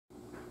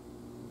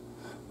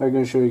I'm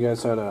going to show you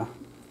guys how to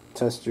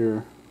test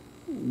your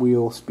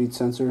wheel speed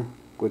sensor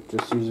with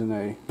just using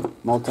a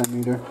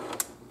multimeter.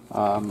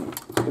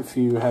 If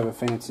you have a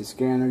fancy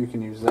scanner, you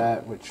can use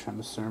that, which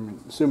I'm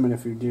assuming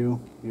if you do,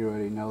 you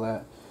already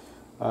know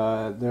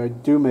that. They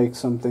do make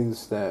some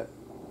things that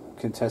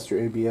can test your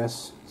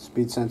ABS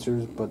speed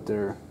sensors, but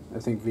they're, I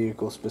think,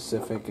 vehicle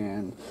specific,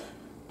 and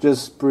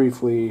just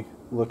briefly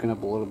looking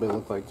up a little bit,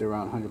 look like they're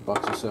around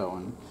 $100 or so,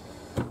 and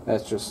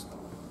that's just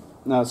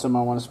not something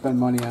I want to spend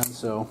money on.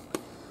 So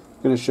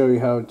I'm going to show you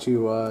how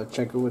to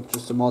check it with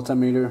just a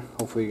multimeter.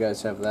 Hopefully you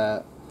guys have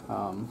that,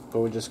 but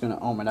we're just going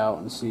to ohm it out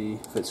and see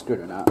if it's good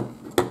or not.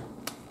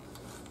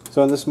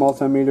 So on this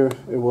multimeter,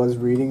 it was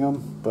reading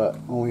them, but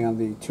only on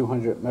the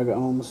 200 mega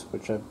ohms,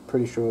 which I'm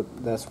pretty sure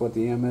that's what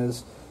the M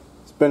is.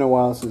 It's been a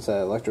while since I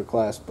had electric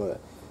class,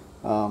 but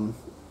I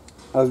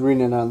was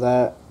reading it on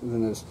that, and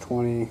then there's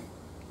 20,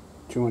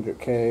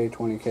 200K,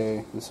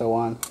 20K, and so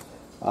on.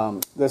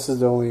 This is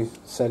the only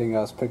setting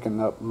I was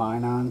picking up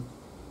mine on,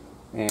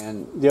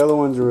 and the other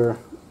ones were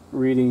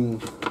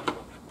reading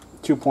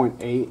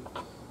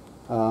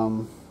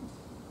 2.8.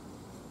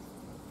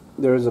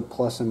 There is a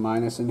plus and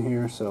minus in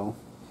here, so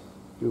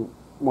you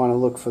want to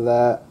look for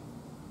that.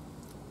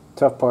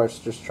 Tough part's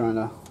just trying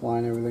to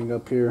line everything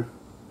up here.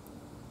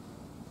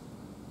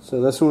 So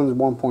this one's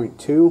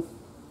 1.2.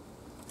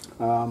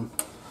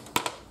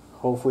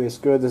 Hopefully it's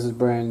good. This is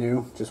brand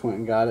new. Just went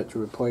and got it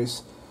to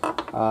replace.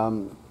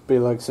 But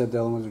like I said,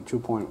 the other ones are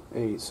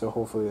 2.8, so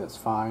hopefully that's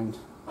fine.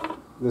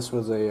 This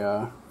was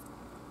a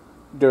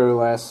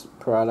Duralast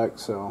product,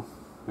 so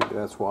maybe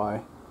that's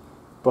why.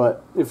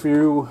 But if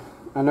you,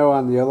 I know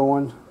on the other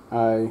one,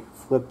 I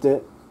flipped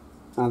it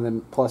on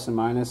the plus and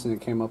minus, and it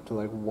came up to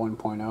like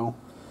 1.0.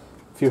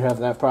 If you have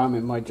that problem,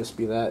 it might just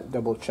be that.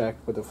 Double check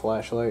with a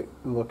flashlight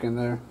and look in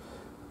there.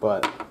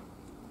 But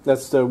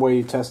that's the way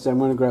you test it. I'm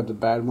going to grab the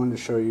bad one to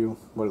show you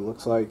what it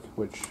looks like,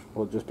 which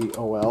will just be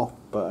OL,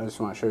 but I just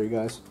want to show you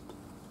guys.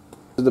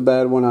 The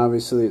bad one,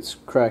 obviously it's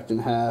cracked in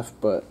half,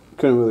 but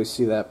couldn't really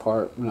see that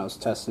part when I was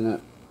testing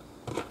it.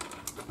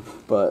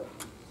 But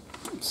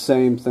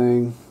same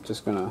thing,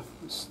 just going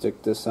to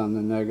stick this on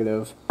the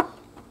negative.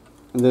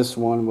 And this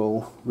one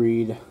will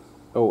read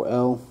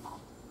OL,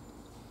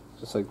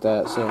 just like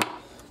that. So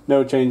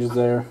no changes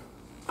there,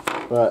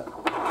 but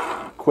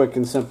quick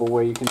and simple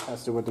way you can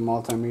test it with the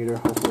multimeter.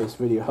 Hopefully this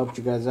video helped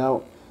you guys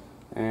out,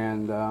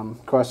 and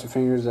cross your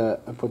fingers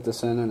that I put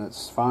this in and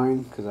it's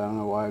fine, because I don't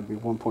know why it'd be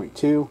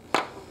 1.2.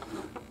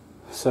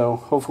 So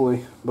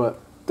hopefully, but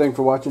thanks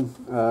for watching.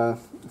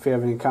 If you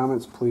have any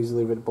comments, please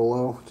leave it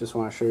below. Just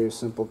want to show you a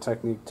simple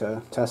technique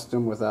to test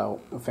them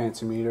without a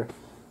fancy meter,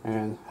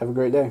 and have a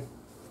great day.